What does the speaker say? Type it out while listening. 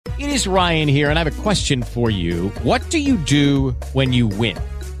It is Ryan here, and I have a question for you. What do you do when you win?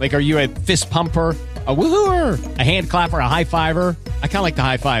 Like, are you a fist pumper, a woohooer, a hand clapper, a high fiver? I kind of like the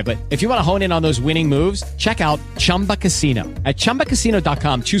high five, but if you want to hone in on those winning moves, check out Chumba Casino. At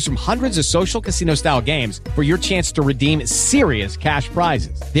ChumbaCasino.com, choose from hundreds of social casino-style games for your chance to redeem serious cash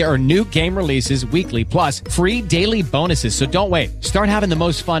prizes. There are new game releases weekly, plus free daily bonuses. So don't wait. Start having the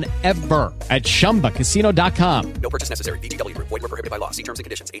most fun ever at ChumbaCasino.com. No purchase necessary. VGW Group. Void where prohibited by law. See terms and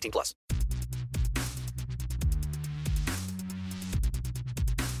conditions. 18 plus.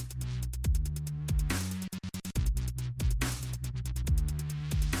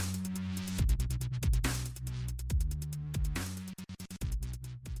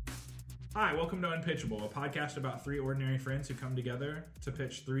 Hi, welcome to Unpitchable, a podcast about three ordinary friends who come together to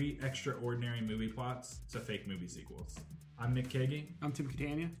pitch three extraordinary movie plots to fake movie sequels. I'm Nick Kagi. I'm Tim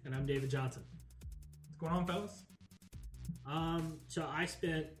Catania. And I'm David Johnson. What's going on, fellas? So I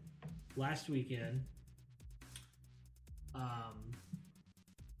spent last weekend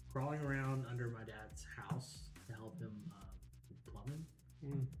crawling around under my dad's house to help him with plumbing.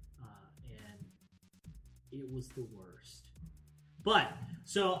 And it was the worst. But,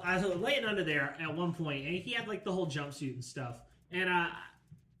 so I was laying under there at one point, and he had like the whole jumpsuit and stuff. And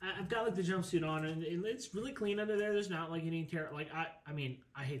I've got like the jumpsuit on, and it's really clean under there. There's not like any I mean,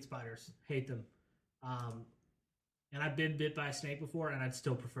 I hate spiders. Hate them. And I've been bit by a snake before, and I'd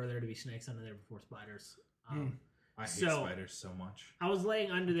still prefer there to be snakes under there before spiders. I hate spiders so much. I was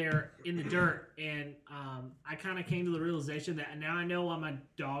laying under there in the dirt, and I kind of came to the realization that now I know why my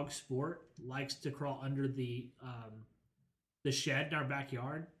dog Sport likes to crawl under the shed in our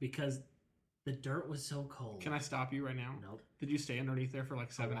backyard, because the dirt was so cold. Can I stop you right now? Nope. Did you stay underneath there for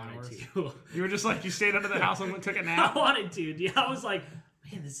like 7 hours? To. You were just like, you stayed under the house and took a nap? I wanted to. Yeah, I was like,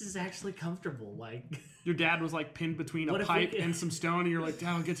 man, this is actually comfortable. Like, your dad was like pinned between a pipe and some stone, and you're like,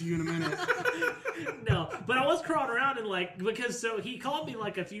 Dad, I'll get to you in a minute. No, but I was crawling around and like, because so he called me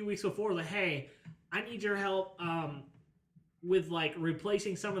like a few weeks before, like, hey, I need your help with like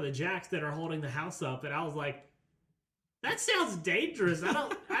replacing some of the jacks that are holding the house up. And I was like, that sounds dangerous.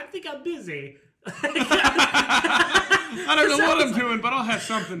 I think I'm busy. I don't know what I'm doing, but I'll have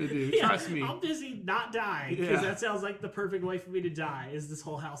something to do. Yeah, Trust me. I'm busy not dying, because that sounds like the perfect way for me to die, is this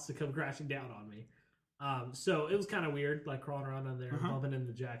whole house to come crashing down on me. So it was kind of weird, like crawling around under there, bumping in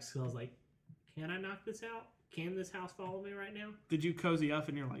the jacks. So I was like, can I knock this out? Can this house follow me right now? Did you cozy up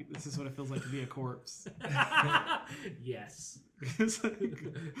and you're like, this is what it feels like to be a corpse? Yes. It's like,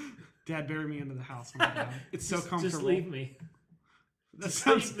 Dad, bury me into the house. Oh my God. It's so comfortable. Just leave me. That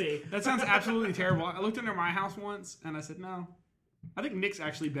sounds absolutely terrible. I looked under my house once and I said, no. I think Nick's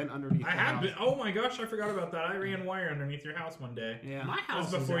actually been underneath I have been. Oh my gosh, I forgot about that. I ran wire underneath your house one day. Yeah. My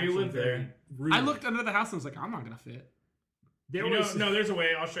house was before you lived there. Rude. I looked under the house and was like, I'm not going to fit. No, there's a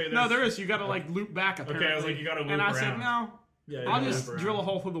way. I'll show you. No, there is. You got to like loop back. Apparently. Okay, I was like, you got to loop around. And I around. said, no. Yeah, I'll just drill a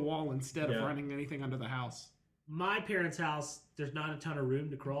hole through the wall instead of Yeah. running anything under the house. My parents' house, there's not a ton of room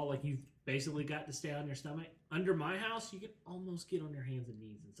to crawl. Like, you've basically got to stay on your stomach. Under my house, you can almost get on your hands and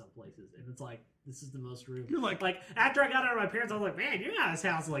knees in some places. And it's like, this is the most room. You're like after I got out of my parents, I was like, man, your guys'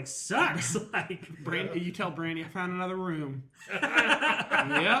 house like sucks. Like, Brandy, you tell Brandy, I found another room.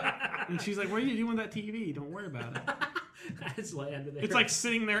 Yep. And she's like, what are you doing with that TV? Don't worry about it. I just lay under there. It's like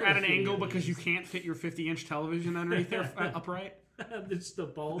sitting there at an angle because you can't fit your 50-inch television underneath there upright. It's the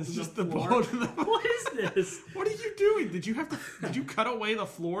bulge. It's just the the floor. bulge. What is this? What are you doing? Did you cut away the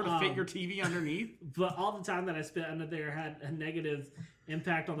floor to fit your TV underneath? But all the time that I spent under there had a negative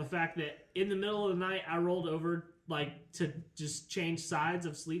impact on the fact that in the middle of the night I rolled over like to just change sides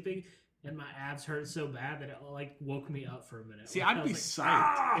of sleeping, and my abs hurt so bad that it like woke me up for a minute. See, like, I'd be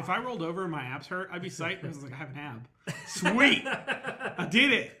psyched. If I rolled over and my abs hurt, I'd be psyched because I was like, I have an ab. Sweet. I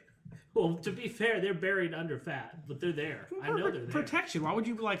did it. Well, to be fair, they're buried under fat, but they're there. I know they're there. Protection. Why would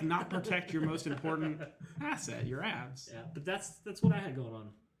you like not protect your most important asset, your abs? Yeah, but that's what I had going on.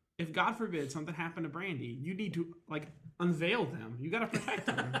 If God forbid something happened to Brandy, you need to like unveil them. You got to protect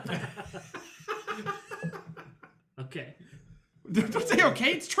them. Okay. Don't say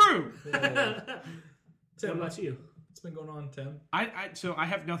okay. It's true. What about you? What's been going on, Tim? So I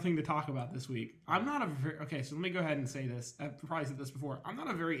have nothing to talk about this week. I'm not okay. So let me go ahead and say this. I've probably said this before. I'm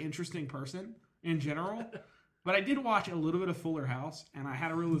not a very interesting person in general, but I did watch a little bit of Fuller House, and I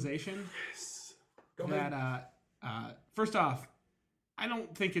had a realization that first off, I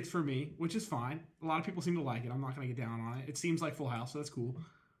don't think it's for me, which is fine. A lot of people seem to like it. I'm not going to get down on it. It seems like Full House, so that's cool.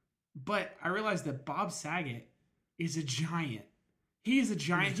 But I realized that Bob Saget is a giant. He is a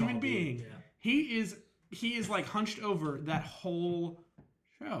giant human being. Yeah. He is like hunched over that whole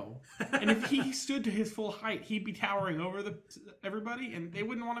show. And if he stood to his full height, he'd be towering over everybody, and they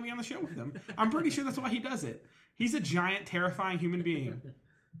wouldn't want to be on the show with him. I'm pretty sure that's why he does it. He's a giant, terrifying human being.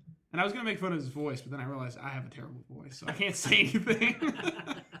 And I was going to make fun of his voice, but then I realized I have a terrible voice, so I can't say anything.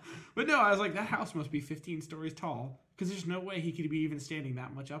 But no, I was like, that house must be 15 stories tall, because there's no way he could be even standing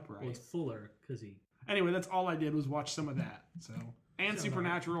that much upright. Well, it's fuller because he. Anyway, that's all I did was watch some of that. So and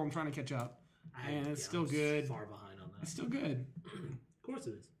Supernatural, I'm trying to catch up, and it's still good. Far behind on that. It's still good. Of course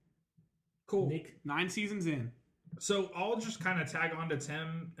it is. Cool. Nick, 9 seasons in. So I'll just kind of tag on to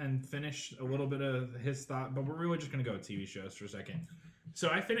Tim and finish a little bit of his thought, but we're really just going to go with TV shows for a second. So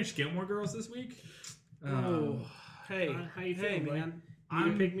I finished Gilmore Girls this week. Hey, how you feeling, man?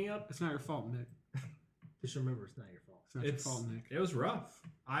 You pick me up? It's not your fault, Nick. Just remember, it's not your fault. It's not your fault, Nick. It was rough.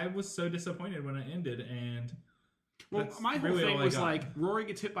 I was so disappointed when it ended, and Well, that's my whole really thing all I was got. like Rory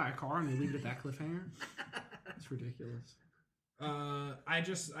gets hit by a car and they leave it at that cliffhanger. It's ridiculous. I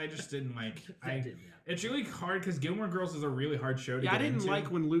just didn't like. That didn't happen. It's really hard because Gilmore Girls is a really hard show to Yeah, I get didn't into.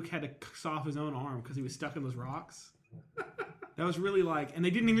 like when Luke had to saw off his own arm because he was stuck in those rocks. That was really like, and they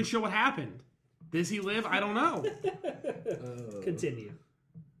didn't even show what happened. Does he live? I don't know. Continue.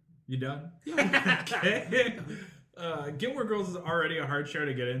 You done? Yeah. Okay. Gilmore Girls is already a hard show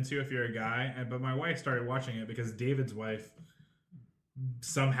to get into if you're a guy, but my wife started watching it because David's wife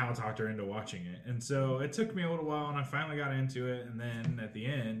somehow talked her into watching it, and so it took me a little while, and I finally got into it. And then at the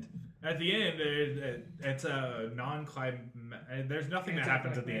end, it's a there's nothing that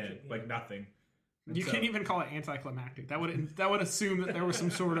happens at the end, like nothing. And You can't even call it anticlimactic. That would assume that there was some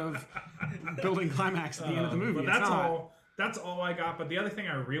sort of building climax at the end of the movie. But It's that's not. all. That's all I got. But the other thing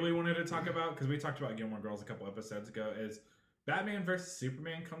I really wanted to talk about, because we talked about Gilmore Girls a couple episodes ago, is Batman vs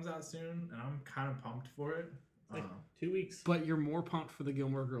Superman comes out soon, and I'm kind of pumped for it. Like 2 weeks. But you're more pumped for the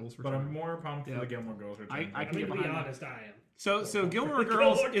Gilmore Girls return. But I'm more pumped for Yep. the Gilmore Girls return. I I can mean, get to be behind that. honest, I am. So Gilmore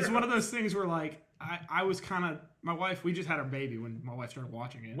Girls is one of those things where like I was kind of my wife. We just had our baby when my wife started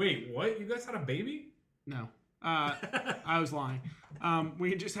watching it. Wait, what? You guys had a baby? No, I was lying. We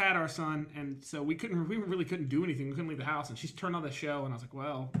had just had our son, and so we really couldn't do anything. We couldn't leave the house, and she's turned on the show, and I was like,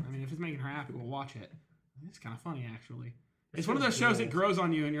 well, I mean, if it's making her happy, we'll watch it. It's kind of funny, actually. It's one of those shows that grows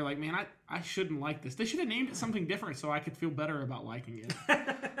on you, and you're like, man, I shouldn't like this. They should have named it something different so I could feel better about liking it.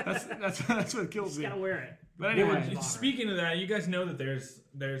 That's what kills Just me. gotta wear it. But Yeah, anyway, speaking of that, you guys know that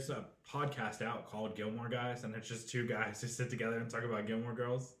there's a podcast out called Gilmore Guys, and it's just two guys who sit together and talk about Gilmore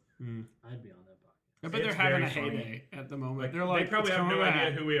Girls. I'd be on that podcast. I bet they're It's having a very funny. heyday at the moment. Like, They're like, they probably "It's have no coming idea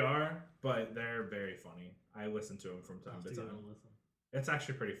back." who we are, but they're very funny. I listen to them from time to To go time. and listen. It's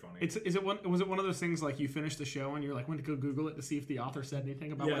actually pretty funny. Was it one of those things like you finish the show and you're like, went to go Google it to see if the author said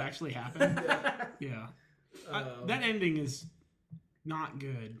anything about what Yeah. actually happened? Yeah. That ending is not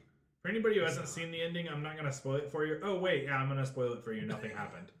good. For anybody who hasn't seen the ending, I'm not going to spoil it for you. Oh, wait, yeah, I'm going to spoil it for you. Nothing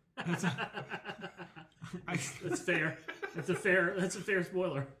happened. That's fair. That's a fair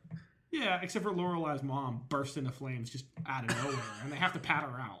spoiler. Yeah, except for Lorelei's mom burst into flames just out of nowhere, and they have to pat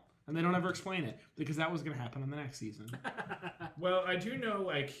her out. And they don't ever explain it, because that was going to happen in the next season. Well, I do know,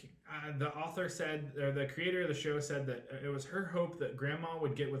 like, the author said, or the creator of the show said that it was her hope that Grandma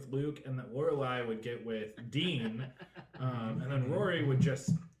would get with Luke and that Lorelai would get with Dean, and then Rory would just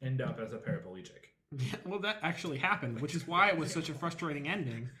end up as a paraplegic. Yeah, well, that actually happened, which is why it was such a frustrating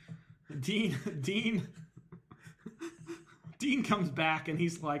ending. Dean comes back, and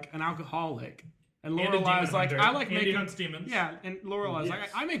he's like an alcoholic. And And a demon Lorelai's like, hunter. I like And he making... hunts demons. Yeah, and Lorelai's Yes. like,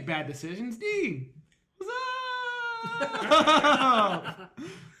 I make bad decisions. Dean, what's up?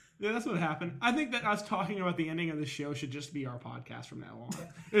 Yeah, that's what happened. I think that us talking about the ending of the show should just be our podcast from now on.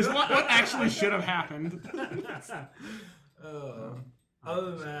 Is what actually should have happened.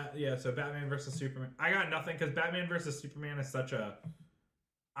 Other than that, yeah, so Batman versus Superman. I got nothing, because Batman versus Superman is such a...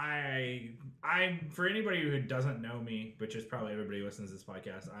 for anybody who doesn't know me, which is probably everybody who listens to this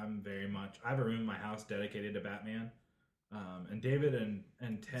podcast, I have a room in my house dedicated to Batman. And David and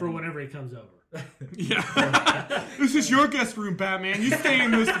Tim... For whenever he comes over. Yeah. This is your guest room, Batman. You stay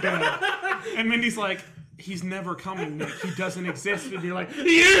in this bed. And Mindy's like, he's never coming, Nick. He doesn't exist. And you're like,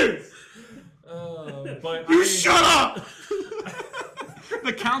 he is! but You shut up!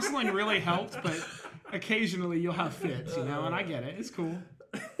 The counseling really helped, but occasionally you'll have fits, you know, and I get it. It's cool.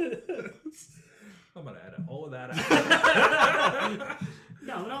 I'm going to edit all of that out.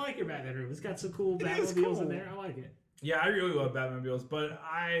 No, but I like your Batman room. It's got some cool is Batmobiles cool. in there. I like it. Yeah, I really love Batmobiles, but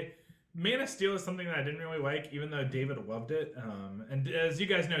Man of Steel is something that I didn't really like, even though David loved it. And as you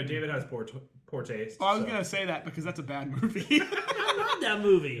guys know, David has poor taste. Well, I was so going to say that because that's a bad movie. I love that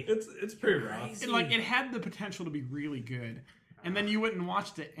movie. It's pretty rough. it had the potential to be really good. And then you went and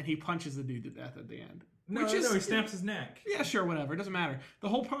watched it, and he punches the dude to death at the end. No, Which is- he snaps his neck. Yeah, sure, whatever. It doesn't matter. The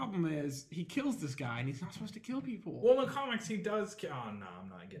whole problem is he kills this guy, and he's not supposed to kill people. Well, in the comics, he does kill. Oh, no, I'm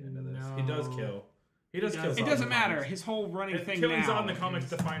not getting into this. He does No. kill. He does kill. It doesn't matter. His whole running thing Killing now. Zod in the comics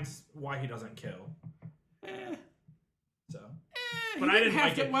defines why he doesn't kill. So. But I didn't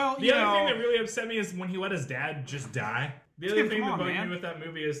like it. Well, the other thing that really upset me is when he let his dad just die. The other thing that bugged me with that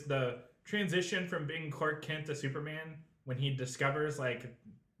movie is the transition from being Clark Kent to Superman when he discovers like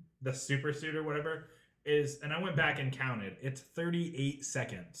the super suit or whatever is, and I went back and counted. It's 38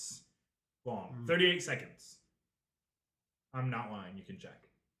 seconds long. 38 seconds. I'm not lying. You can check.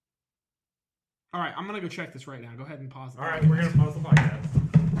 All right, I'm gonna go check this right now. Go ahead and pause. All right, we're gonna pause the podcast.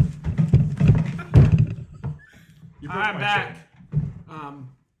 You broke I'm my back. check.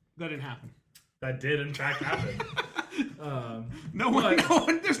 That didn't happen. That did in fact happen. No one.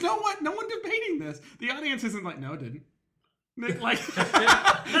 There's no one debating this. The audience isn't like, no, it didn't. Like,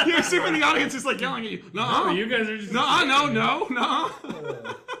 you're assuming the audience is like yelling at you. No, you guys are just no.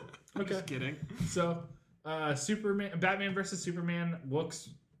 Okay. Just kidding. So, Batman versus Superman looks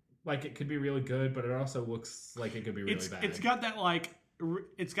like it could be really good, but it also looks like it could be really bad. It's got that like,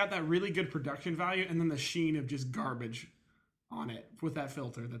 it's got that really good production value, and then the sheen of just garbage on it with that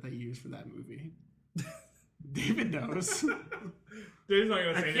filter that they use for that movie. David knows. Dave's not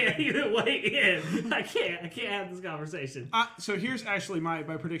gonna say I can't anything. even weigh in. I can't have this conversation. So here's actually my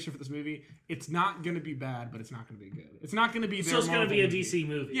prediction for this movie. It's not going to be bad, but it's not going to be good. It's not going to be their So it's going to Marvel be a movie. DC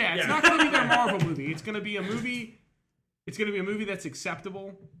movie. Yeah, it's not going to be their Marvel movie. It's going to be a movie. It's going to be a movie that's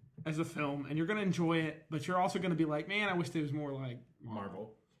acceptable as a film, and you're going to enjoy it. But you're also going to be like, man, I wish there was more like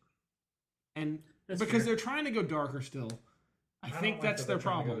Marvel. And That's because fair. they're trying to go darker still. I don't think like that's that their they're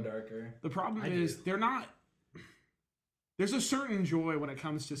trying to problem. go darker. The problem I is do. they're not. There's a certain joy when it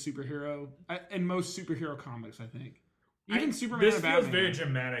comes to superhero in most superhero comics. I think even Superman This and feels Batman. very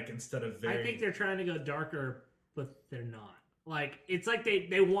dramatic instead of very. I think they're trying to go darker, but they're not. Like, it's like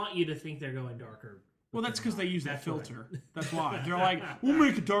they want you to think they're going darker. but Well, that's they're because they not. use that That's what filter. That's why they're like, we'll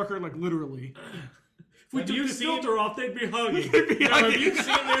make it darker, like literally. If we Have took you the seen- filter off, they'd be hugging. No, have you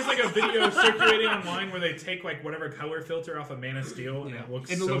seen? There's like a video circulating online where they take like whatever color filter off of Man of Steel, and it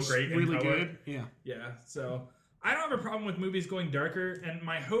looks so great really in color. good. Yeah. Yeah, so I don't have a problem with movies going darker, and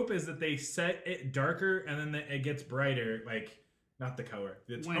my hope is that they set it darker and then that it gets brighter, like not the color,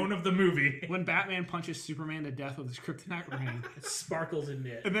 the tone of the movie. When Batman punches Superman to death with his kryptonite ring, Sparkles in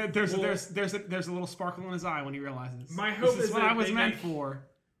it. and then there's a little sparkle in his eye when he realizes My hope this is is what that I was they meant make- for.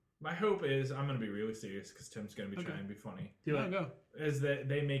 My hope is, I'm going to be really serious because Tim's going to be Okay. trying to be funny, Do Go, it. go. is that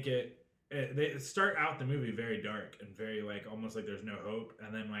they make it, they start out the movie very dark and very like almost like there's no hope,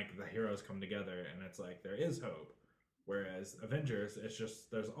 and then like the heroes come together and it's like there is hope. Whereas Avengers, it's just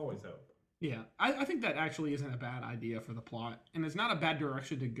there's always hope. Yeah, I think that actually isn't a bad idea for the plot, and it's not a bad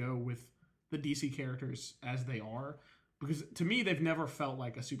direction to go with the DC characters as they are, because to me they've never felt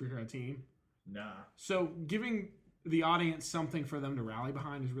like a superhero team. Nah. So giving the audience something for them to rally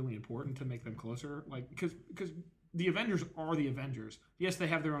behind is really important to make them closer. Like because the Avengers are the Avengers. Yes, they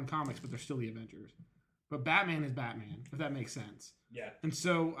have their own comics, but they're still the Avengers. But Batman is Batman, if that makes sense. Yeah. And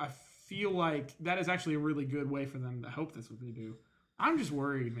so I feel like that is actually a really good way for them to hope that's what they do. I'm just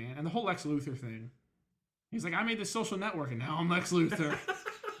worried, man. And the whole Lex Luthor thing. He's like, I made this social network and now I'm Lex Luthor.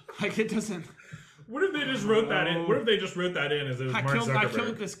 Like it doesn't. What if they just wrote that in? What if they just wrote that in as it was I Mark killed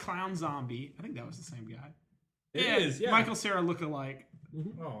Zuckerberg? this clown zombie. I think that was the same guy. It is, yeah. Michael Cera lookalike.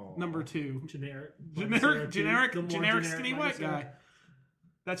 Oh. Number 2. Generic Generic skinny white Sarah. guy.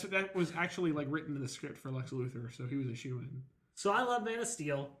 That was actually like written in the script for Lex Luthor, so he was a shoo-in. So I love Man of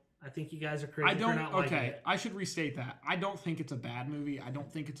Steel. I think you guys are crazy for not liking Okay, it. I should restate that. I don't think it's a bad movie. I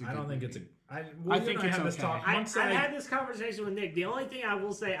don't think it's a good I don't think movie. it's a. I think think it's have this okay. talk. I've had this conversation with Nick. The only thing I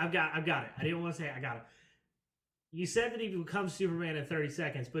will say, I've got it. I didn't want to say it. I got it. You said that he becomes Superman in 30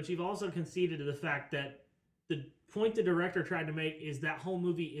 seconds, but you've also conceded to the fact that the point the director tried to make is that whole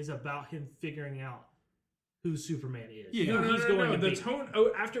movie is about him figuring out who Superman is. Yeah. Who he's going to The be. tone.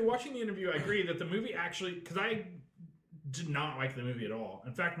 Oh, after watching the interview, I agree that the movie actually, because I did not like the movie at all.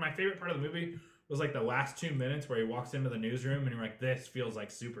 In fact, my favorite part of the movie was like the last 2 minutes where he walks into the newsroom and you're like, this feels like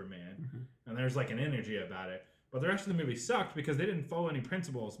Superman. And there's like an energy about it. But the rest of the movie sucked because they didn't follow any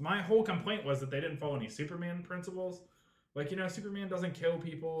principles. My whole complaint was that they didn't follow any Superman principles. Like, Superman doesn't kill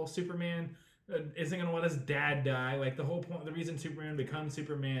people. Superman isn't going to let his dad die. Like, the whole point, the reason Superman becomes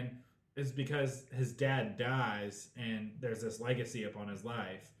Superman is because his dad dies and there's this legacy upon his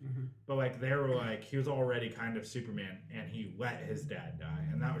life. But like they were like he was already kind of Superman and he let his dad die,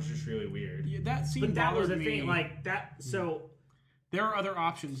 and that was just really weird. Yeah, that scene But that was the bothered me. thing, like that. So There are other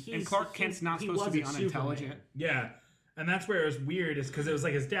options, and He's- Clark Kent's not he supposed to be wasn't unintelligent. Superman. Yeah, And that's where it was weird, is because it was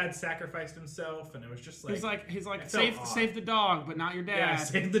like his dad sacrificed himself, and it was just like he's like it felt save the dog, but not your dad. yeah,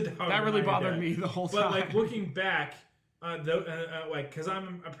 save the dog. That really not your bothered dad. me the whole time. But like looking back, like because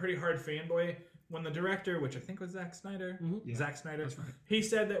I'm a pretty hard fanboy. When the director, which I think was Zack Snyder, Zack Snyder, that's right. he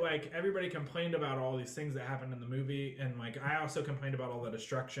said that like everybody complained about all these things that happened in the movie, and like I also complained about all the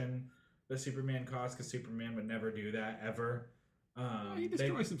destruction that Superman caused, because Superman would never do that ever. He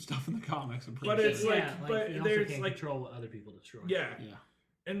destroys some stuff in the comics. I'm pretty But sure. it's like, but he also there's can't like control what other people destroy. yeah. yeah.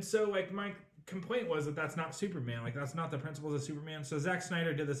 And so, like, my complaint was that that's not Superman. Like, that's not the principles of Superman. So Zack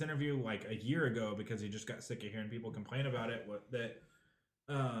Snyder did this interview, like, a year ago because he just got sick of hearing people complain about it.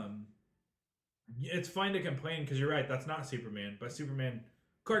 It's fine to complain because you're right, that's not Superman. But Superman,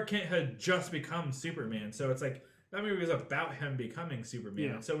 Clark Kent had just become Superman. So it's like, that movie was about him becoming Superman.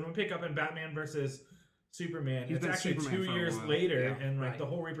 Yeah. So when we pick up in Batman versus Superman, He's it's been actually Superman 2 for a years while. later. Yeah. And, like, Right. the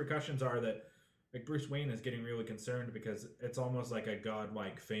whole repercussions are that like Bruce Wayne is getting really concerned because it's almost like a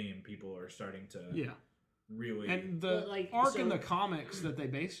godlike fame. People are starting to really. And the But, like, arc in so- the comics that they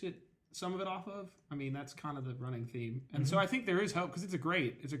based some of it off of, I mean, that's kind of the running theme. And so I think there is hope because it's a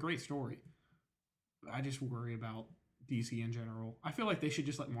great story. I just worry about DC in general. I feel like they should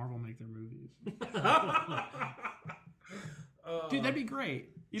just let Marvel make their movies. Dude, that'd be great.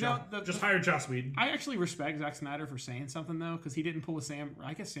 You know, just hire Joss Whedon. I actually respect Zack Snyder for saying something though, because he didn't pull a Sam.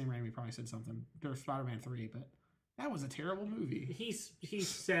 I guess Sam Raimi probably said something during Spider-Man 3, but that was a terrible movie. He's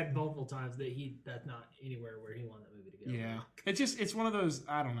said multiple times that that's not anywhere where he wanted that movie to go. Yeah, it's one of those.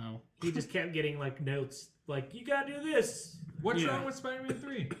 I don't know. He just kept getting like notes like, you gotta do this. What's Yeah. wrong with Spider-Man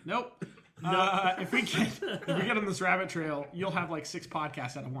 3? Nope. If we get on this rabbit trail, you'll have like 6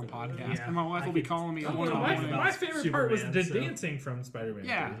 podcasts out of one podcast, Yeah. and my wife will be calling me. Well, my favorite part was the dancing from Spider-Man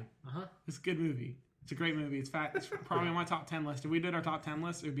Yeah. 3. It's a good movie. It's a great movie. It's probably on my top 10 list. If we did our top 10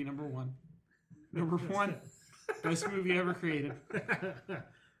 list, it would be number 1. Number 1, best movie ever created.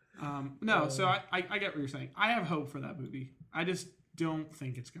 No, so I get what you're saying. I have hope for that movie. I just don't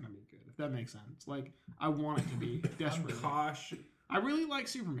think it's gonna be good. If that makes sense. Like I want it to be desperately. I really like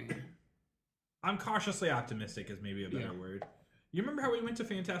Superman. I'm cautiously optimistic is maybe a better word. You remember how we went to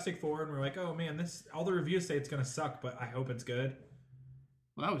Fantastic Four and we're like, oh man, all the reviews say it's gonna suck, but I hope it's good.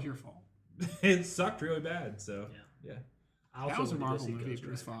 Well, that was your fault. It sucked really bad. So yeah. That was a Marvel movie,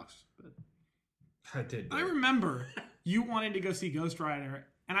 Bruce Fox. But I did. I remember you wanted to go see Ghost Rider,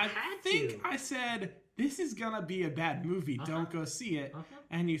 and I think I said this is gonna be a bad movie. Don't go see it.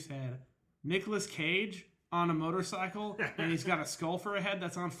 And you said Nicolas Cage on a motorcycle and he's got a skull for a head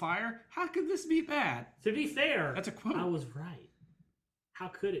that's on fire. How could this be bad? To be fair, That's a quote. I was right. How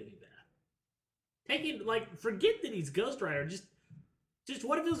could it be bad? Forget that he's Ghost Rider. Just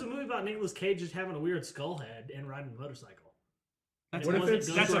what if it was a movie about Nicolas Cage just having a weird skull head and riding a motorcycle? That's What if wasn't it's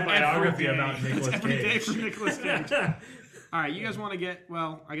Ghost that's a Rider biography every day. about Nicolas every day Cage? for Nicolas Cage. All right, you guys want to get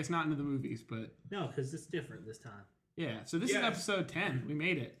I guess not into the movies, but No, because it's different this time. yeah. So this is Yes. episode 10. We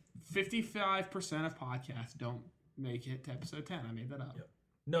made it. 55% of podcasts don't make it to episode 10. I made that up. Yep.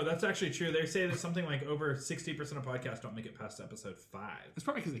 No, that's actually true. They say that something like over 60% of podcasts don't make it past episode 5. It's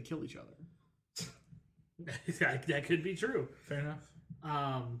probably because they kill each other. That could be true. Fair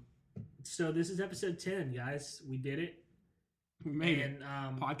enough. So this is episode 10, guys. We did it. We made And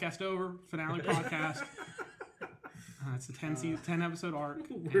it. Podcast over. Finale podcast. It's a 10 episode arc.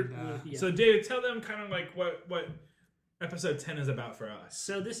 And, So David, tell them kind of like what episode 10 is about for us.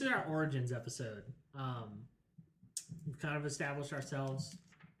 So this is our origins episode. We've kind of established ourselves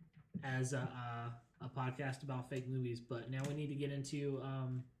as a podcast about fake movies, but now we need to get into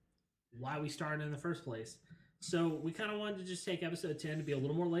why we started in the first place. So we kind of wanted to just take episode 10 to be a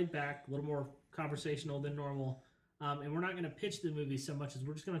little more laid back, a little more conversational than normal. And we're not going to pitch the movies so much as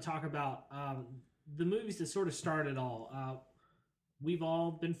we're just going to talk about the movies that sort of started it all. We've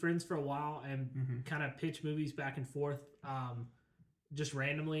all been friends for a while and kind of pitch movies back and forth just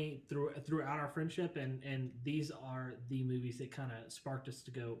randomly throughout our friendship. And these are the movies that kind of sparked us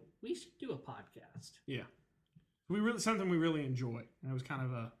to go, we should do a podcast. yeah. Something we really enjoy. And it was kind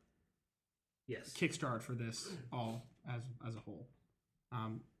of a Yes. kickstart for this all as a whole.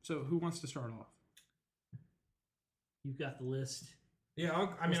 So who wants to start off? You've got the list. Yeah,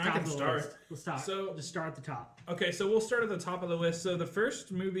 I Let's can top the start. list. Let's talk. So- just start at the top. Okay, so we'll start at the top of the list. So the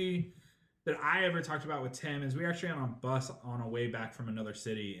first movie that I ever talked about with Tim is we were actually on a bus on a way back from another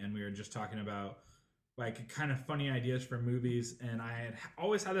city, and we were just talking about like kind of funny ideas for movies. And I had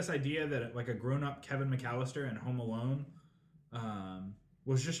always had this idea that like a grown-up Kevin McAllister in Home Alone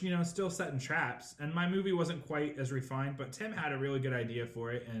was just still setting traps. And my movie wasn't quite as refined, but Tim had a really good idea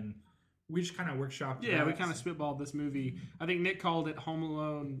for it, and we just kind of workshopped. Yeah, that. we kind of spitballed this movie. I think Nick called it Home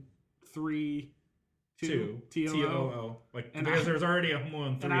Alone 3 2, T-O-O. T-O-O. Like, And because there's already a Home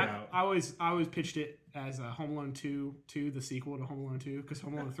Alone 3 out. I always pitched it as a Home Alone 2, the sequel to Home Alone 2, because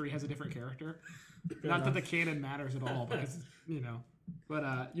Home Alone 3 has a different character. Not that the canon matters at all, because,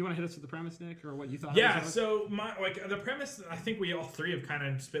 But you want to hit us with the premise, Nick, or what you thought? Yeah, so the premise I think we all three have kind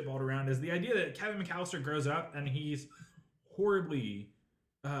of spitballed around is the idea that Kevin McAllister grows up and he's horribly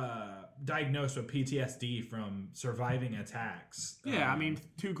diagnosed with PTSD from surviving attacks. Yeah, I mean,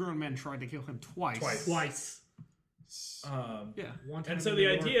 2 grown men tried to kill him twice. Yeah. One time And so the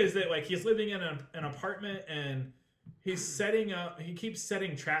idea is that like he's living in an apartment and he keeps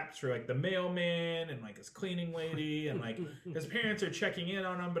setting traps for like the mailman and like his cleaning lady and like his parents are checking in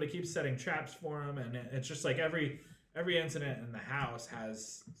on him, but he keeps setting traps for him, and it's just like every incident in the house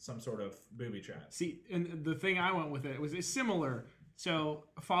has some sort of booby trap. See, and the thing I went with it's similar. So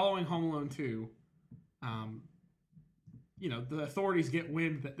following Home Alone 2, the authorities get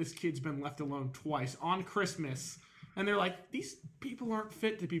wind that this kid's been left alone twice on Christmas, and they're like, these people aren't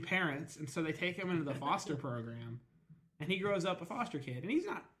fit to be parents, and so they take him into the foster program. And he grows up a foster kid. And he's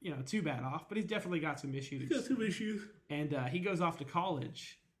not, too bad off, but he's definitely got some issues. He's got some issues. And he goes off to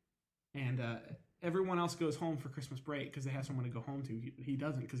college. And everyone else goes home for Christmas break because they have someone to go home to. He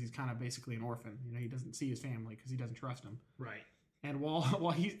doesn't, because he's kind of basically an orphan. He doesn't see his family because he doesn't trust them. Right. And while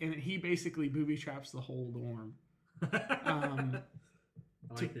he basically booby traps the whole dorm. I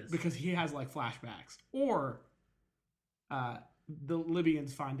like this. Because he has like flashbacks. Or the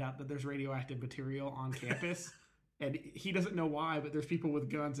Libyans find out that there's radioactive material on campus. And he doesn't know why, but there's people with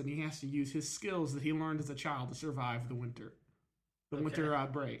guns, and he has to use his skills that he learned as a child to survive the winter. Winter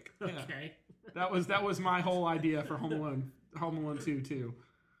break. Yeah. Okay. That was my whole idea for Home Alone 2 too.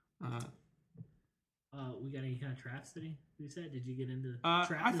 We got any kind of traps that he said? Did you get into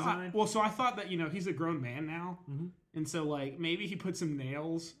I design? I thought that he's a grown man now, and so like maybe he put some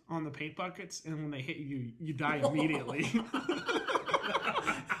nails on the paint buckets, and when they hit you, you die immediately.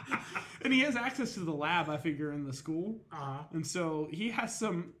 And he has access to the lab, I figure, in the school. And so he has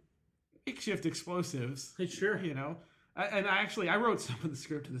some makeshift explosives. Sure. And I wrote some of the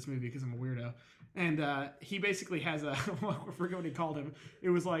script of this movie because I'm a weirdo. And he basically has I forget what he called him. It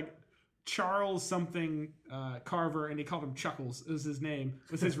was like Charles something Carver, and he called him Chuckles. It was his name.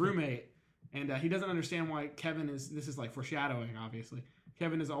 It was his roommate. And he doesn't understand why Kevin this is like foreshadowing, obviously.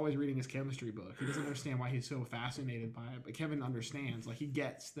 Kevin is always reading his chemistry book. He doesn't understand why he's so fascinated by it, but Kevin understands. Like, he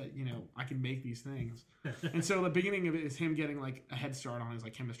gets that, I can make these things. And so the beginning of it is him getting, like, a head start on his,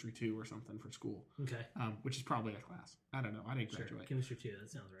 like, Chemistry 2 or something for school. Okay. Which is probably a class. I don't know. I didn't graduate. Chemistry 2,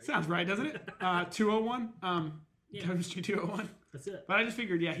 that sounds right. Sounds right, doesn't it? 201? Chemistry 201? That's it. But I just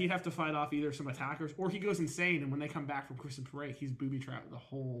figured, he'd have to fight off either some attackers, or he goes insane, and when they come back from Christmas break, he's booby-trapped the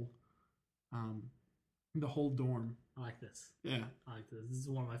whole dorm. I like this. Yeah. I like this. This is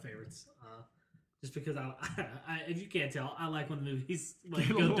one of my favorites. Just because I if you can't tell, I like when movies like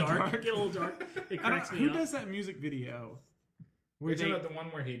Get a go little dark, dark. get a little dark. It cracks me Who up. does that music video? We're talking about the one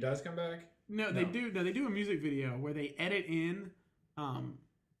where he does come back? No, they do. No, they do a music video where they edit in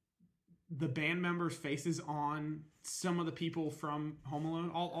the band members' faces on some of the people from Home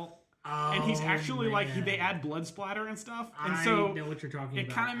Alone. And he's actually they add blood splatter and stuff, and I know what you're talking it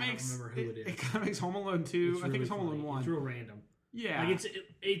about. kind of makes I don't remember who it is. It kind of makes Home Alone 2. I think really it's Home Alone 1. It's real random. Yeah, like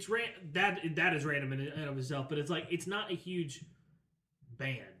it's that is random in and of itself, but it's like it's not a huge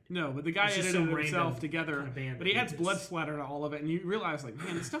band. No, but the guy It's just edited some himself random together. kind of band But he that adds uses. blood splatter to all of it, and you realize, like,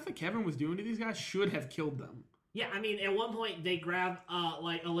 man, the stuff that Kevin was doing to these guys should have killed them. Yeah, I mean, at one point they grab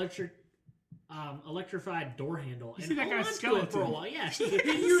like electrified door handle You and see that hold guy's on to it skeleton. for a while. Yeah, He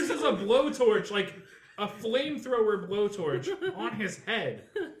uses a blowtorch, like a flamethrower blowtorch, on his head.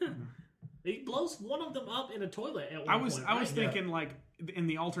 he blows one of them up in a toilet at one I was point. thinking like in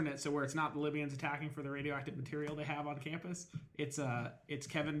the alternate, so where it's not the Libyans attacking for the radioactive material they have on campus. It's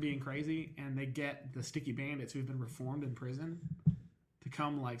Kevin being crazy, and they get the sticky bandits who've been reformed in prison to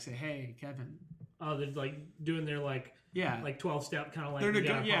come like say, hey, Kevin. Oh, they're like doing their like 12-step kind of like They're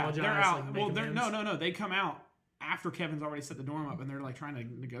apologize. they're out. Like, Well, make they're amends. no. They come out after Kevin's already set the dorm up, and they're like trying to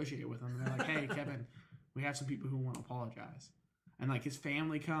negotiate with him. And they're like, hey, Kevin, we have some people who want to apologize, and like his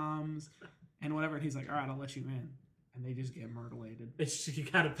family comes and whatever, and he's like, all right, I'll let you in. And they just get murdered. You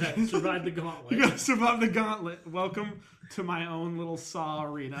gotta survive the gauntlet. You gotta survive the gauntlet. Welcome to my own little Saw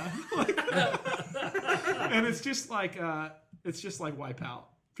arena. And it's just like Wipeout.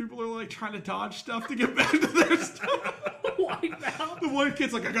 People are like trying to dodge stuff to get back to their stuff. Wipeout. The one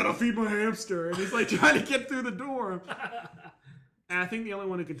kid's like, I gotta feed my hamster, and he's like trying to get through the door. And I think the only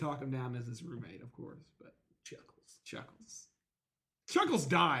one who can talk him down is his roommate, of course. But Chuckles. Chuckles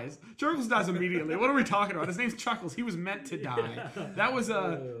dies. Chuckles dies immediately. What are we talking about? His name's Chuckles. He was meant to die. That was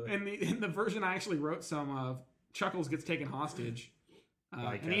in the version I actually wrote some of. Chuckles gets taken hostage, and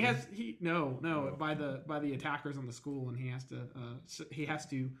by the attackers on the school, and he has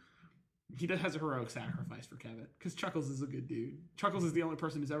a heroic sacrifice for Kevin because Chuckles is a good dude. Chuckles is the only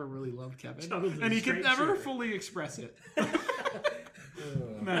person who's ever really loved Kevin, and he can never fully express it.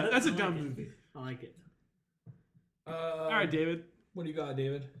 Man, that's a dumb movie. I like it. All right, David. What do you got,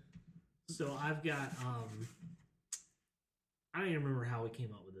 David? So I've got I don't even remember how we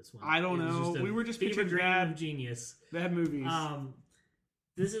came up with this one. I don't know. We were just picturing bad genius. Bad movies.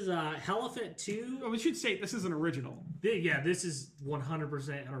 This is Elephant 2. Well, we should say this is an original. This is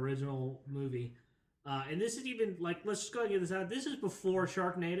 100% an original movie. And this is even, let's just go ahead and get this out. This is before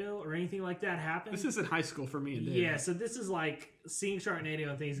Sharknado or anything like that happened. This is in high school for me and Dave. Yeah, so this is like seeing Sharknado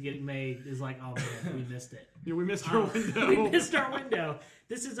and things getting made is like, oh man, we missed it. Yeah, we missed our window. We missed our window.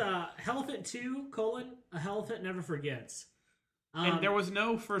 This is Elephant 2, A Elephant Never Forgets. And there was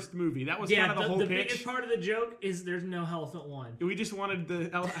no first movie. That was kind of the whole pitch. The biggest part of the joke is there's no Elephant 1. We just wanted the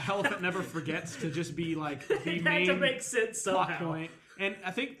Elephant Never Forgets to just be like the main to make sense plot somehow. point. And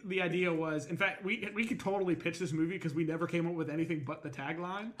I think the idea was, in fact, we could totally pitch this movie because we never came up with anything but the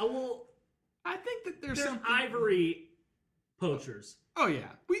tagline. I think that there's something... ivory poachers. Oh yeah,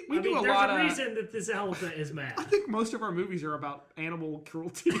 we do a there's lot a of reason that this elephant is mad. I think most of our movies are about animal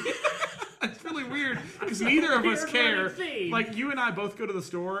cruelty. It's really weird because neither of us care. Like you and I both go to the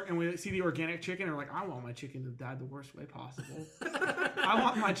store and we see the organic chicken and we're like, I want my chicken to die the worst way possible. I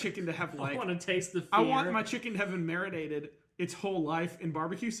want my chicken to have I want to taste the fear. I want my chicken to have been marinated its whole life in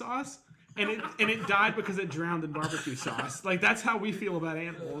barbecue sauce. And it died because it drowned in barbecue sauce. Like that's how we feel about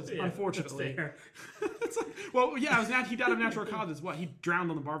animals, unfortunately. It's like, well, yeah, he died of natural causes. What? He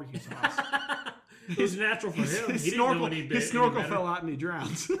drowned on the barbecue sauce. It was natural for him. His snorkel fell out and he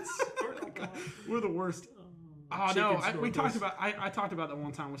drowned. We're the worst. Oh no! I talked about that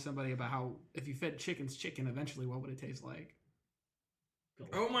one time with somebody about how if you fed chickens chicken, eventually what would it taste like?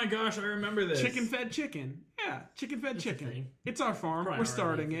 Oh my gosh, I remember this. Chicken fed chicken. Yeah, chicken fed chicken. It's our farm. We're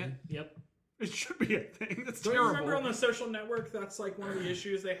starting it. Yep. It should be a thing. That's Don't terrible. you remember on the Social Network? That's like one of the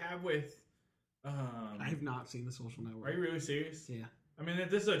issues they have with. I have not seen the Social Network. Are you really serious? Yeah. I mean,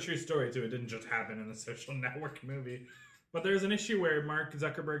 this is a true story too. It didn't just happen in the Social Network movie, but there's an issue where Mark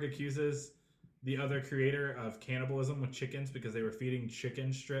Zuckerberg accuses the other creator of cannibalism with chickens because they were feeding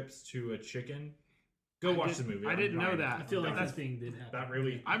chicken strips to a chicken. Go watch the movie. I didn't know that. I feel like that thing did happen. That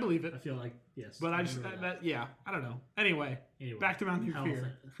really. I believe it. I feel like yes. But I just yeah. I don't know. Anyway, back to Mountain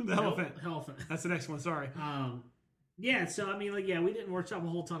Fear. The elephant. That's the next one. Sorry. Yeah, so I mean, we didn't workshop a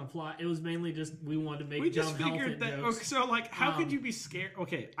whole ton of plot. It was mainly just we wanted to make dumb elephant jokes. Okay, so how could you be scared?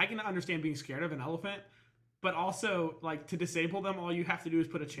 Okay, I can understand being scared of an elephant, but also to disable them, all you have to do is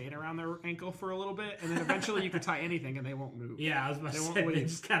put a chain around their ankle for a little bit, and then eventually you could tie anything and they won't move. Yeah, I was about to say they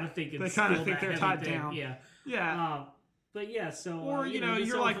just kind of think they're tied down. Yeah, yeah. But yeah, so or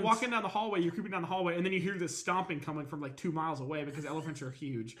you're walking down the hallway, you're creeping down the hallway, and then you hear this stomping coming from 2 miles away because elephants are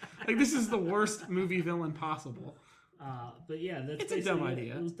huge. This is the worst movie villain possible. But yeah, it's a dumb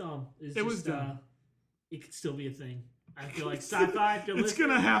idea. It was dumb. It was dumb. It could still be a thing. I feel like sci-fi. If you're it's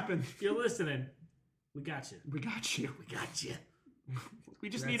gonna happen. If you're listening, we got you. We got you. We got you. We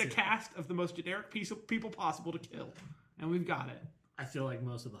just need a cast of the most generic people possible to kill, and we've got it. I feel like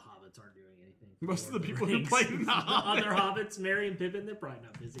most of the hobbits aren't doing anything. Most of the people who played in the other hobbits, Merry and Pippin, they're probably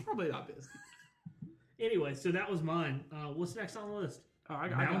not busy. Probably not busy. Anyway, so that was mine. What's next on the list?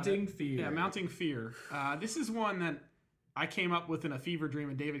 Mounting Fear. Yeah, Mounting Fear. This is one that I came up with in a fever dream,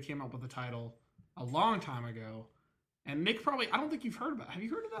 and David came up with the title a long time ago. And Nick I don't think you've heard about it. Have you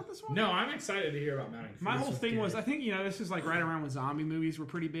heard about this one? No, I'm excited to hear about Mounting Fear. My whole thing was, I think, this is right around when zombie movies were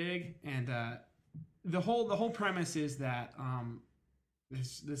pretty big. And the whole premise is that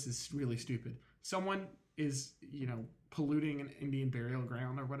this is really stupid. Someone is, polluting an Indian burial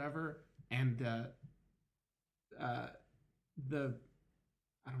ground or whatever. And I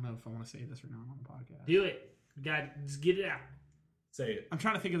don't know if I want to say this or not on the podcast. Do it. God, just get it out. Say it. I'm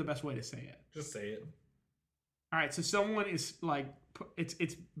trying to think of the best way to say it. Just say it. All right, so someone is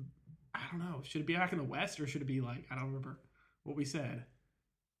it's I don't know. Should it be back in the West or should it be I don't remember what we said.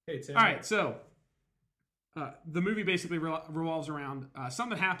 Hey, Tim. All right, so the movie basically revolves around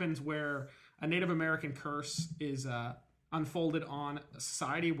something happens where a Native American curse is unfolded on a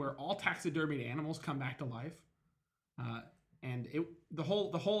society where all taxidermied animals come back to life, and the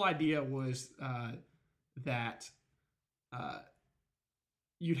whole idea was that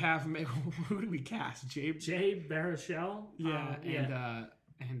you'd have who do we cast? Jay Baruchel? Yeah,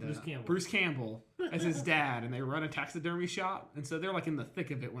 and Bruce Campbell as his dad, and they run a taxidermy shop, and so they're like in the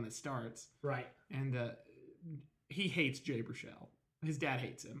thick of it when it starts. Right. And he hates Jay Baruchel. His dad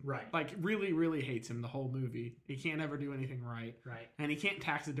hates him. Right. Like, really, really hates him the whole movie. He can't ever do anything right. Right. And he can't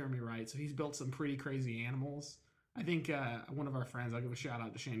taxidermy right, so he's built some pretty crazy animals. I think one of our friends, I'll give a shout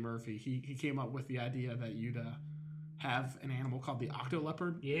out to Shane Murphy, he came up with the idea that you'd have an animal called the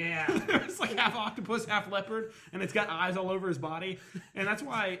octoleopard. Yeah. It's like half octopus, half leopard, and it's got eyes all over his body. And that's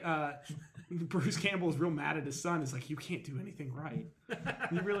why Bruce Campbell is real mad at his son. It's like, you can't do anything right.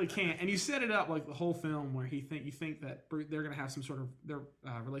 You really can't. And you set it up like the whole film where you think that they're going to have some sort of, their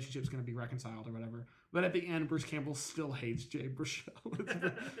relationship's going to be reconciled or whatever. But at the end, Bruce Campbell still hates Jay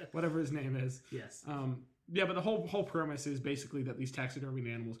Baruchel, whatever his name is. Yes. Yeah, but the whole premise is basically that these taxidermied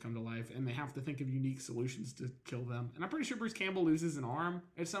animals come to life, and they have to think of unique solutions to kill them. And I'm pretty sure Bruce Campbell loses an arm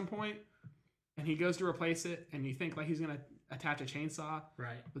at some point, and he goes to replace it, and you think like he's gonna attach a chainsaw,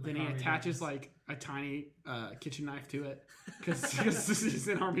 Right. But then he attaches like a tiny kitchen knife to it because this is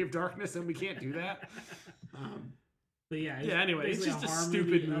an Army of Darkness, and we can't do that. But yeah. Anyway, it's just a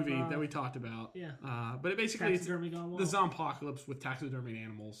stupid movie that we talked about. Yeah. But it basically it's Taxidermy gone the wild. zompocalypse with taxidermied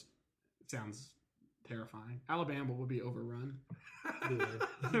animals. It sounds terrifying. Alabama would be overrun.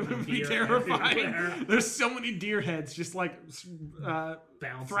 It would be terrifying. There's so many deer heads just like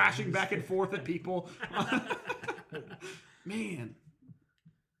thrashing back and forth at people. Man,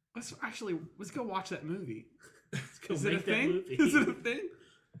 let's go watch that movie. Is it a thing? Is it a thing?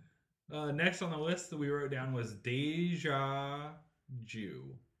 Next on the list that we wrote down was Deja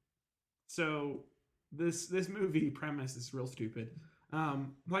Jew. So this movie premise is real stupid,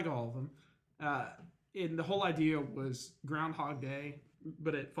 like all of them. And the whole idea was Groundhog Day,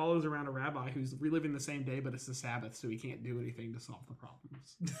 but it follows around a rabbi who's reliving the same day, but it's the Sabbath, so he can't do anything to solve the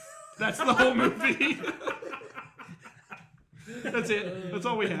problems. That's the whole movie. That's it. That's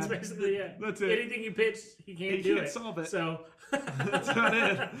all we have. That's basically it. That's it. Anything you pitch, he can't solve it. So That's not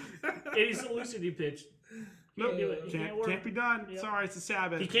it. any solution you pitch, he can't do it. It can't work. Can't be done. Yep. Sorry, it's the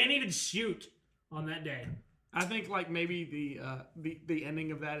Sabbath. He can't even shoot on that day. I think like maybe the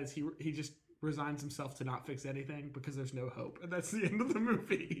ending of that is he just resigns himself to not fix anything because there's no hope, and that's the end of the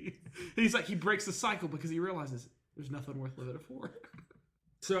movie. He's like, he breaks the cycle because he realizes there's nothing worth living for.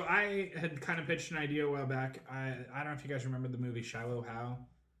 So I had kind of pitched an idea a while back. I don't know if you guys remember the movie Shallow Hal.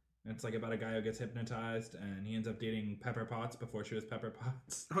 It's like about a guy who gets hypnotized and he ends up dating Pepper Potts before she was Pepper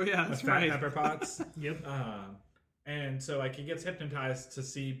Potts. Oh yeah, that's right. Pepper Potts. Yep. And so like he gets hypnotized to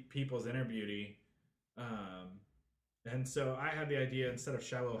see people's inner beauty. And so I had the idea, instead of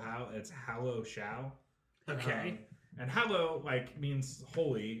Shallow Hal, it's Hallow Shao. Okay. And Hallow like means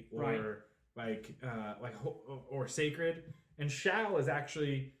holy or Right. or sacred. And Shao is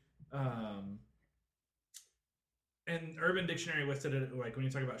actually and Urban Dictionary listed it like when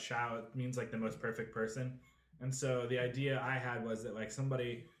you talk about Shao, it means like the most perfect person. And so the idea I had was that like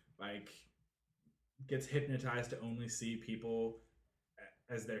somebody like gets hypnotized to only see people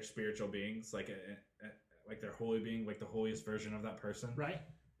as their spiritual beings, like their holy being, like the holiest version of that person. Right.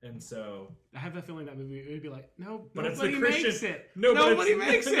 And so I have a feeling that movie it would be like, no, but nobody it's the Christian, makes it. No, nobody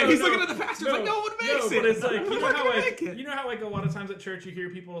makes it. He's looking at the pastor like, no one makes it. But it's like it. you know how like a lot of times at church you hear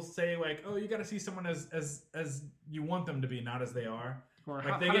people say like, oh, you got to see someone as you want them to be, not as they are. Or like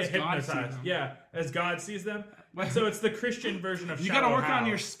how, they how get does God see hypnotized. them? Yeah, as God sees them. So it's the Christian version of you Shallow got to work Hal. on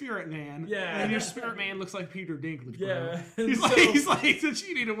your spirit man. Yeah, and your spirit man looks like Peter Dinklage. Bro. Yeah, he's like that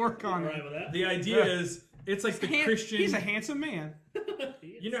you need to work on Right it. with that. The idea is it's like the Christian. He's a handsome man.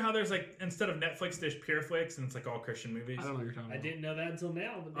 You know how there's like instead of Netflix, there's Pureflix, and it's like all Christian movies. I don't know what you're talking I about. didn't know that until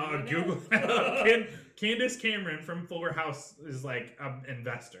now. But now I know. Google. Candace Cameron from Fuller House is like an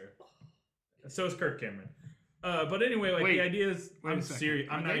investor. So is Kirk Cameron. But anyway, like Wait, the idea is, wait a I'm second. serious.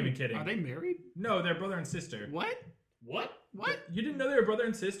 I'm not even kidding. Are they married? No, they're brother and sister. What? What? You didn't know they were brother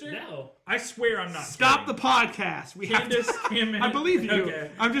and sister? No. I swear I'm not. Stop kidding. the podcast. We Candace have to. Cameron. I believe you.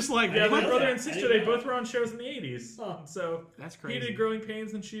 Okay. I'm just like, Yeah, what? they're brother that. and I sister. didn't They know both were on shows in the 80s. Huh. So That's he crazy. did Growing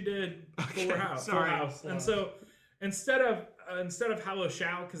Pains and she did Fuller House. Sorry. Full House. And so instead of Hallow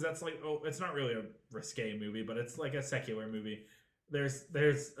Shao, because that's like it's not really a risque movie, but it's like a secular movie. There's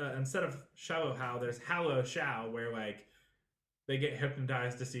instead of Shallow Hal, there's Hallow Shao, where like they get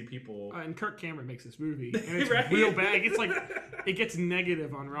hypnotized to see people. And Kirk Cameron makes this movie, and it's Right? real bad. It's like it gets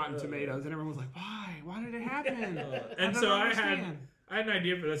negative on Rotten Tomatoes, and everyone's like, "Why? Why did it happen?" And so I had understand. an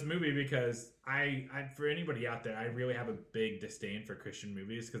idea for this movie because I for anybody out there, I really have a big disdain for Christian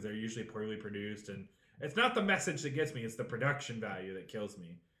movies because they're usually poorly produced, and it's not the message that gets me; it's the production value that kills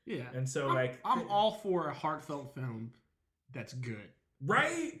me. Yeah, And so I'm all for a heartfelt film that's good.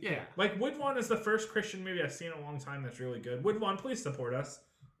 Right? Yeah. Like Wood One is the first Christian movie I've seen in a long time that's really good. Wood One, please support us.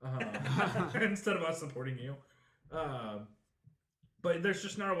 instead of us supporting you. But there's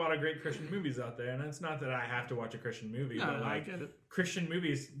just not a lot of great Christian movies out there, and it's not that I have to watch a Christian movie, No, but I like get it. Christian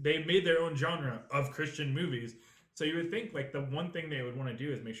movies, they made their own genre of Christian movies. So you would think like the one thing they would want to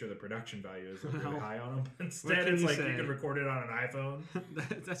do is make sure the production value is really high on them. Instead, it's like you could record it on an iPhone.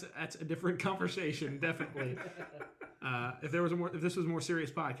 That's a different conversation, definitely. If this was a more serious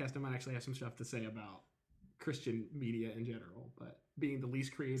podcast, I might actually have some stuff to say about Christian media in general, but being the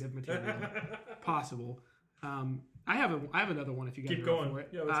least creative material possible. I have another one if you guys Keep are up going. for it.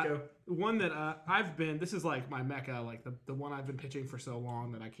 Yeah, let's go. One that this is like my mecca, like the one I've been pitching for so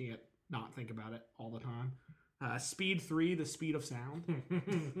long that I can't not think about it all the time. Speed 3, The Speed of Sound.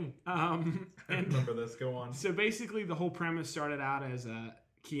 I remember this. Go on. So basically, the whole premise started out as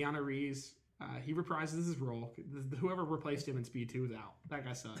Keanu Reeves. He reprises his role. Whoever replaced him in Speed 2 is out. That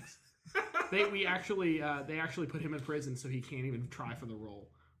guy sucks. They actually put him in prison so he can't even try for the role.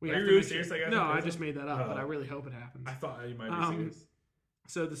 Are you really serious? No, I just made that up, but I really hope it happens. I thought you might be serious.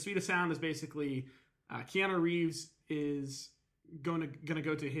 So The Speed of Sound is basically Keanu Reeves is going to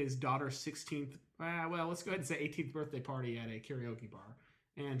go to his daughter's 16th. Well, let's go ahead and say 18th birthday party at a karaoke bar,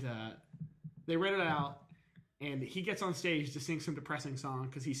 and they rent it out, and he gets on stage to sing some depressing song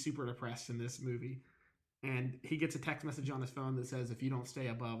because he's super depressed in this movie, and he gets a text message on his phone that says, "If you don't stay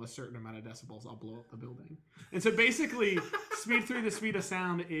above a certain amount of decibels, I'll blow up the building." And so basically, Speed 3, The Speed of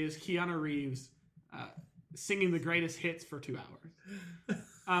Sound is Keanu Reeves singing the greatest hits for 2 hours.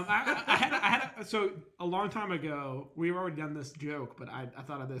 So a long time ago, we've already done this joke, but I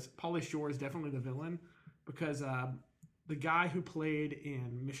thought of this. Pauly Shore is definitely the villain because the guy who played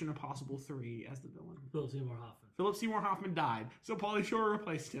in Mission Impossible 3 as the villain, Philip Seymour Hoffman died. So Pauly Shore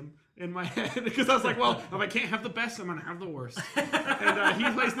replaced him in my head because I was like, well, if I can't have the best, I'm going to have the worst. And he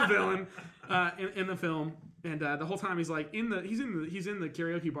plays the villain in the film. And the whole time he's like he's in the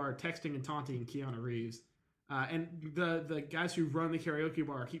karaoke bar texting and taunting Keanu Reeves. And the guys who run the karaoke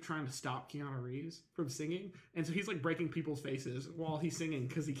bar keep trying to stop Keanu Reeves from singing. And so he's like breaking people's faces while he's singing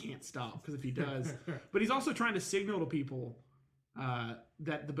because he can't stop. Because if he does. But he's also trying to signal to people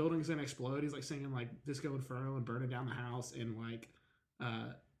that the building's going to explode. He's like singing like Disco Inferno and burning down the house and like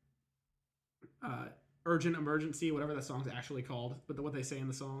Urgent Emergency, whatever that song's actually called, but what they say in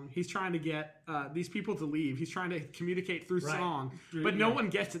the song. He's trying to get these people to leave. He's trying to communicate through song, but no one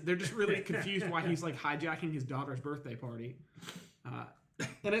gets it. They're just really confused why he's like hijacking his daughter's birthday party.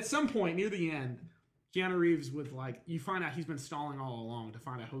 And at some point near the end, Keanu Reeves with like, you find out he's been stalling all along to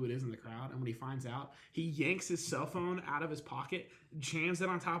find out who it is in the crowd. And when he finds out, he yanks his cell phone out of his pocket, jams it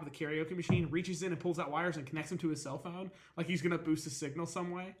on top of the karaoke machine, reaches in and pulls out wires and connects them to his cell phone. Like he's going to boost the signal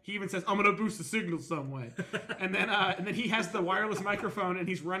some way. He even says, I'm going to boost the signal some way. and then he has the wireless microphone and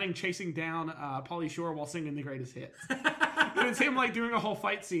he's running, chasing down Pauly Shore while singing the greatest hits. And it's him like doing a whole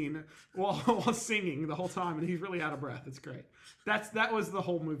fight scene while singing the whole time. And he's really out of breath. It's great. That was the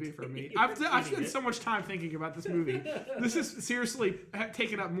whole movie for me. I've spent so much time thinking about this movie. This is seriously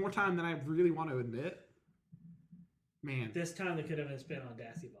taken up more time than I really want to admit. Man. This time they could have been spent on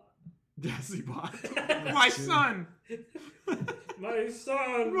Dassybot. Dassybot. My son. My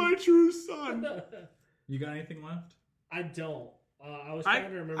son. My true son. You got anything left? I don't. I was trying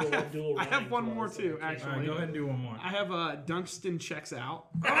to remember what dual. I have one more too, actually. All right, go ahead and do one more. I have Dunstan Checks Out.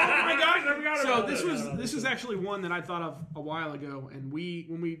 Oh my gosh, I forgot about this was actually one that I thought of a while ago, and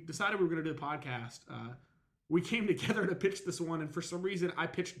when we decided we were going to do the podcast, we came together to pitch this one, and for some reason I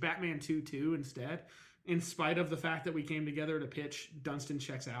pitched Batman 2 instead, in spite of the fact that we came together to pitch Dunstan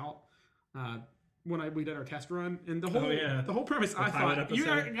Checks Out. When we did our test run, and the whole premise, I thought you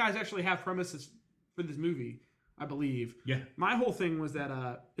guys actually have premises for this movie. I believe. Yeah. My whole thing was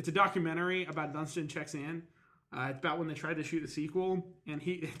that it's a documentary about Dunstan Checks In. It's about when they tried to shoot the sequel, and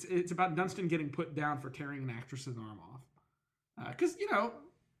it's about Dunstan getting put down for tearing an actress's arm off. Because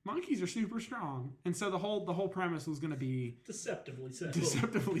monkeys are super strong, and so the whole premise was going to be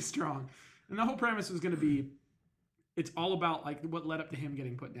deceptively strong, and the whole premise was going to be it's all about like what led up to him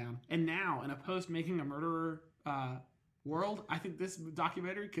getting put down. And now in a post Making a Murderer world, I think this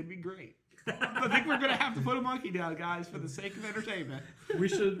documentary could be great. I think we're gonna have to put a monkey down, guys, for the sake of entertainment. We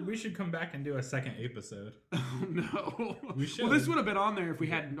should come back and do a second episode. Oh no, we should. Well, this would have been on there if we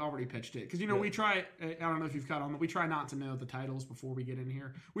hadn't already pitched it, because we try. I don't know if you've caught on, but we try not to know the titles before we get in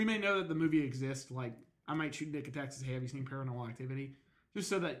here. We may know that the movie exists. Like I might shoot Nick a text and say, "Have you seen Paranormal Activity?" Just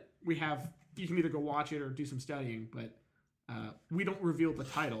so that you can either go watch it or do some studying, but we don't reveal the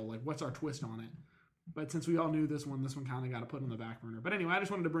title. Like, what's our twist on it? But since we all knew this one kind of got put on the back burner. But anyway, I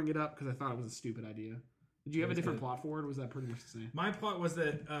just wanted to bring it up because I thought it was a stupid idea. Did you have a different plot for it, or was that pretty much the same? My plot was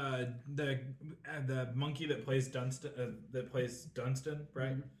that the monkey that plays Dunstan,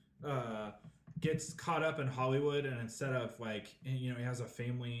 right, gets caught up in Hollywood, and instead of he has a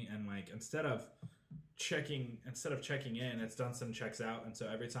family, and instead of checking in, it's Dunstan checks out, and so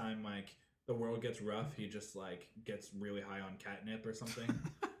every time the world gets rough, he just gets really high on catnip or something.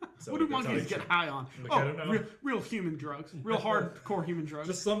 So what do monkeys get high on? I don't know. Real human drugs, real hardcore human drugs.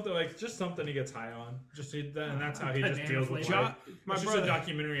 Just something he gets high on. And that's how he just deals with life. It's just a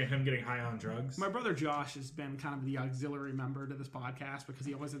documentary of him getting high on drugs. My brother Josh has been kind of the auxiliary member to this podcast because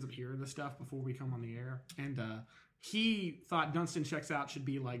he always ends up hearing this stuff before we come on the air. And he thought Dunstan Checks Out should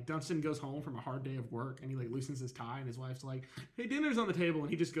be Dunstan goes home from a hard day of work and he loosens his tie and his wife's like, hey, dinner's on the table, and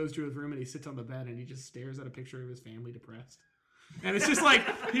he just goes to his room and he sits on the bed and he just stares at a picture of his family depressed. And it's just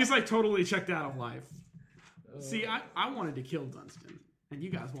he's totally checked out of life. See, I wanted to kill Dunstan, and you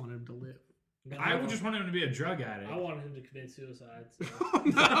guys wanted him to live. I just wanted him to be a drug addict. I wanted him to commit suicide. So. Oh,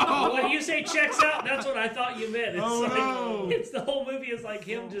 no. When you say checks out, that's what I thought you meant. It's It's the whole movie is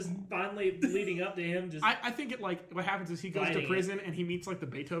him just finally leading up to him. Just I think what happens is he goes to prison and he meets the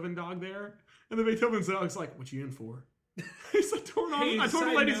Beethoven dog there, and the Beethoven dog's like, "What you in for?" He's I tore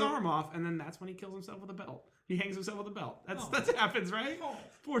the lady's arm off, and then that's when he kills himself with a belt. He hangs himself with a belt. That happens, right? Oh,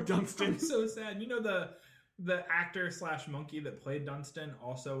 poor Dunstan. I'm so sad. You know the actor / monkey that played Dunstan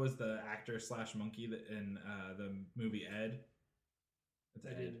also was the actor / monkey that in the movie Ed. It's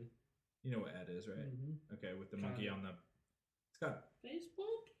Ed. Didn't. You know what Ed is, right? Mm-hmm. Okay, with the monkey on the. It's got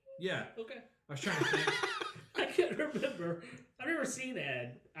Facebook. Yeah. Okay. I was trying to think. I can't remember. I've never seen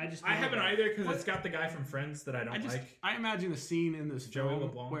Ed. I haven't either because it's got the guy from Friends that I don't like. I imagine a scene in this Joey film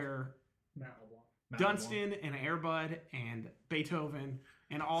LeBlanc. where Matt LeBlanc. Dunstan and Airbud and Beethoven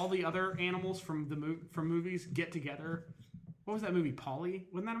and all the other animals from movies get together. What was that movie? Polly?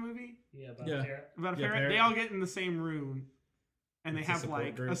 Wasn't that a movie? Yeah, about a parrot. About a Yeah, parrot. parrot. They all get in the same room, and they It's a have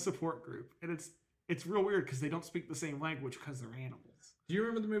support group. a support group, and it's real weird because they don't speak the same language because they're animals. Do you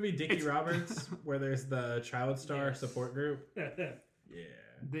remember the movie Dickie Roberts where there's the child star support group? Yeah.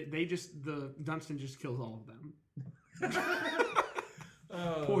 Dunstan just kills all of them.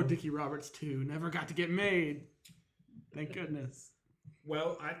 Poor Dickie Roberts 2 never got to get made. Thank goodness.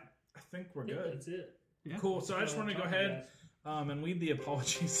 Well, I think we're good. That's it. Yeah. Cool. So I just want to go ahead and lead the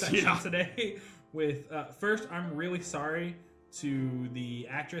apology section today with first, I'm really sorry to the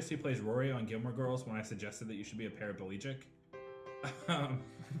actress who plays Rory on Gilmore Girls when I suggested that you should be a paraplegic.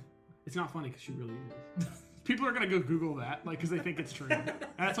 It's not funny because she really is. People are gonna go Google that, because they think it's true.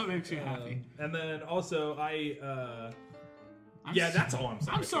 That's what makes you happy. And then also, that's all I'm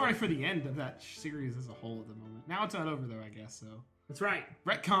saying. I'm sorry for the end of that series as a whole at the moment. Now it's not over though, I guess. So That's right.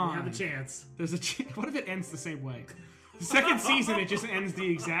 retcon. We have a chance. There's a what if it ends the same way? The second season, it just ends the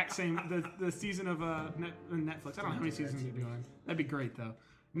exact same. The season of Netflix. I don't know how many seasons they're doing. That'd be great though.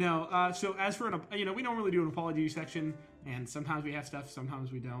 No. So as for we don't really do an apology section, and sometimes we have stuff,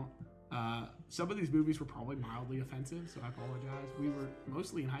 sometimes we don't. Some of these movies were probably mildly offensive, so I apologize. We were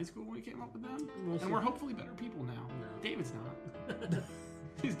mostly in high school when we came up with them, and we're hopefully better people now. No. David's not.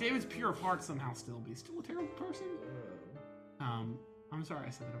 Because David's pure of heart somehow still, but he's still a terrible person. I'm sorry I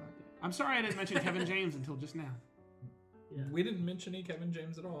said that about David. I'm sorry I didn't mention Kevin James until just now. Yeah. We didn't mention Kevin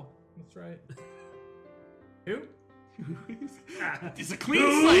James at all. That's right. Who? It's a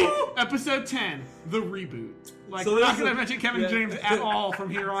clean slate. Episode 10, the reboot. So we're not going to mention Kevin James at all from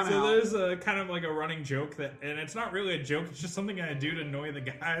here on out. So there's a kind of a running joke and it's not really a joke. It's just something I do to annoy the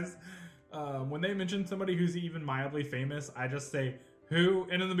guys. When they mention somebody who's even mildly famous, I just say, who?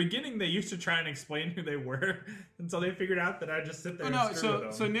 And in the beginning, they used to try and explain who they were until they figured out that I just sit there and screw with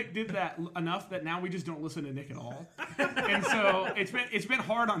them. So Nick did that enough that now we just don't listen to Nick at all. And so it's been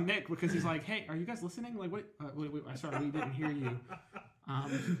hard on Nick because he's like, hey, are you guys listening? Like, wait, sorry, we didn't hear you. I'm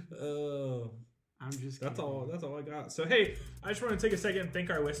just That's all I got. So, hey, I just want to take a second and thank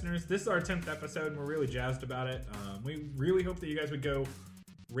our listeners. This is our 10th episode, and we're really jazzed about it. We really hope that you guys would go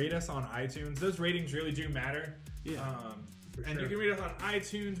rate us on iTunes. Those ratings really do matter. Yeah. And you can read us on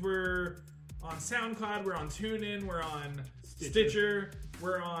iTunes. We're on SoundCloud. We're on TuneIn. We're on Stitcher.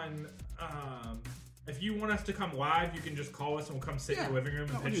 We're on. If you want us to come live, you can just call us and we'll come sit in your living room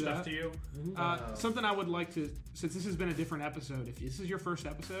and pitch stuff to you. Something I would like to, since this has been a different episode, if this is your first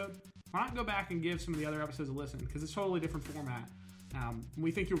episode, why not go back and give some of the other episodes a listen? Because it's a totally different format.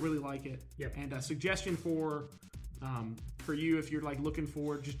 We think you'll really like it. Yep. And a suggestion for you, if you're looking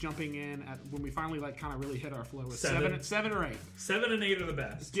forward, just jumping in at when we finally kind of really hit our flow with 7 or 8. 7 and 8 are the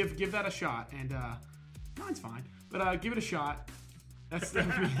best. Give that a shot, and 9's fine, but give it a shot. That's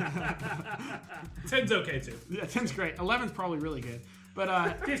 10's okay too. Yeah, 10's great. 11's probably really good.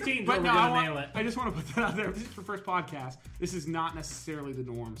 But 15. but We're no, gonna nail it. I just want to put that out there. This is your first podcast. This is not necessarily the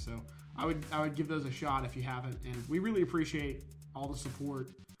norm, so I would give those a shot if you haven't. And we really appreciate all the support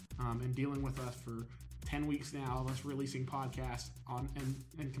and dealing with us for 10 weeks now of us releasing podcasts on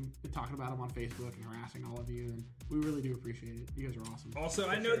and talking about them on Facebook and harassing all of you, and we really do appreciate it. You guys are awesome. Also,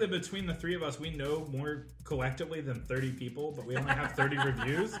 I know that between the three of us, we know more collectively than 30 people, but we only have 30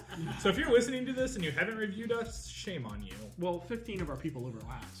 reviews. So if you're listening to this and you haven't reviewed us, shame on you. Well, 15 of our people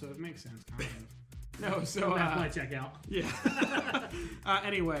overlap, so it makes sense, kind of. No, so That might check out. yeah.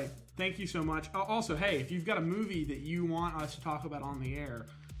 Anyway, thank you so much. Also, hey, if you've got a movie that you want us to talk about on the air,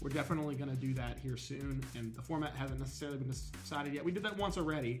 we're definitely going to do that here soon, and the format hasn't necessarily been decided yet. We did that once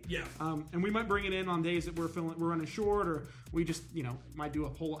already. Yeah. And we might bring it in on days that we're running short, or we just, might do a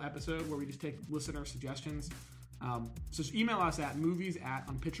whole episode where we just take listener suggestions. So just email us at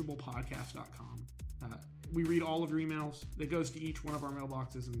movies@unpitchablepodcast.com. We read all of your emails. It goes to each one of our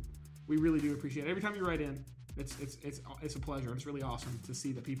mailboxes, and we really do appreciate it. Every time you write in, it's a pleasure. It's really awesome to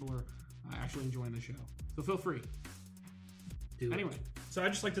see that people are actually enjoying the show. So feel free. Anyway. So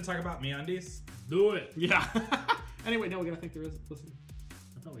I'd just like to talk about MeUndies. Do it. Yeah. Anyway, no, we gotta think there is a listener.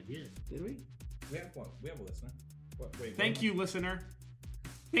 I thought we did. Did we? We have one. We have a listener. Wait. Thank you, listener.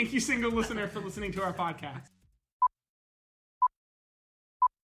 Thank you, single listener, for listening to our podcast.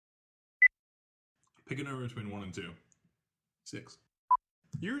 Pick a number between 1 and 2. 6.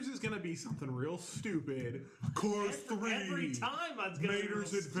 Yours is gonna be something real stupid. Cars 3. Every time I was gonna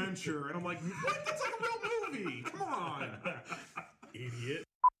Mater's Adventure. And I'm like, what? That's like a real movie. Come on. Idiot.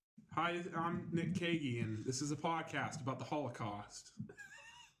 Hi, I'm Nick Kagi, and this is a podcast about the Holocaust.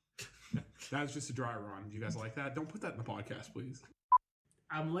 That's just a dry run. Do you guys like that? Don't put that in the podcast, please.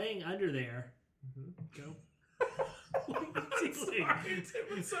 I'm laying under there. Go. Sorry, it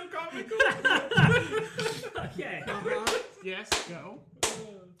was so comical. Okay. Yes, go.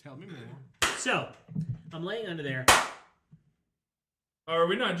 Tell me more. So, I'm laying under there. Oh, are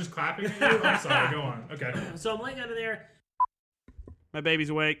we not just clapping at you? I'm sorry, go on. Okay. So I'm laying under there. My baby's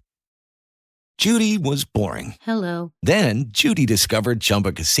awake. Judy was boring. Hello. Then Judy discovered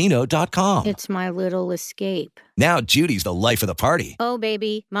ChumbaCasino.com. It's my little escape. Now Judy's the life of the party. Oh,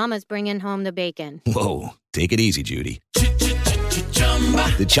 baby, mama's bringing home the bacon. Whoa, take it easy, Judy.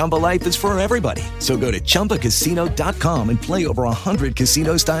 The Chumba life is for everybody. So go to ChumbaCasino.com and play over 100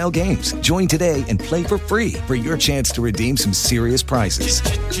 casino-style games. Join today and play for free for your chance to redeem some serious prizes.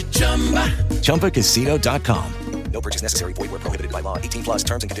 ChumbaCasino.com. No purchase necessary. Void where prohibited by law. 18 plus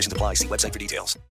terms and conditions apply. See website for details.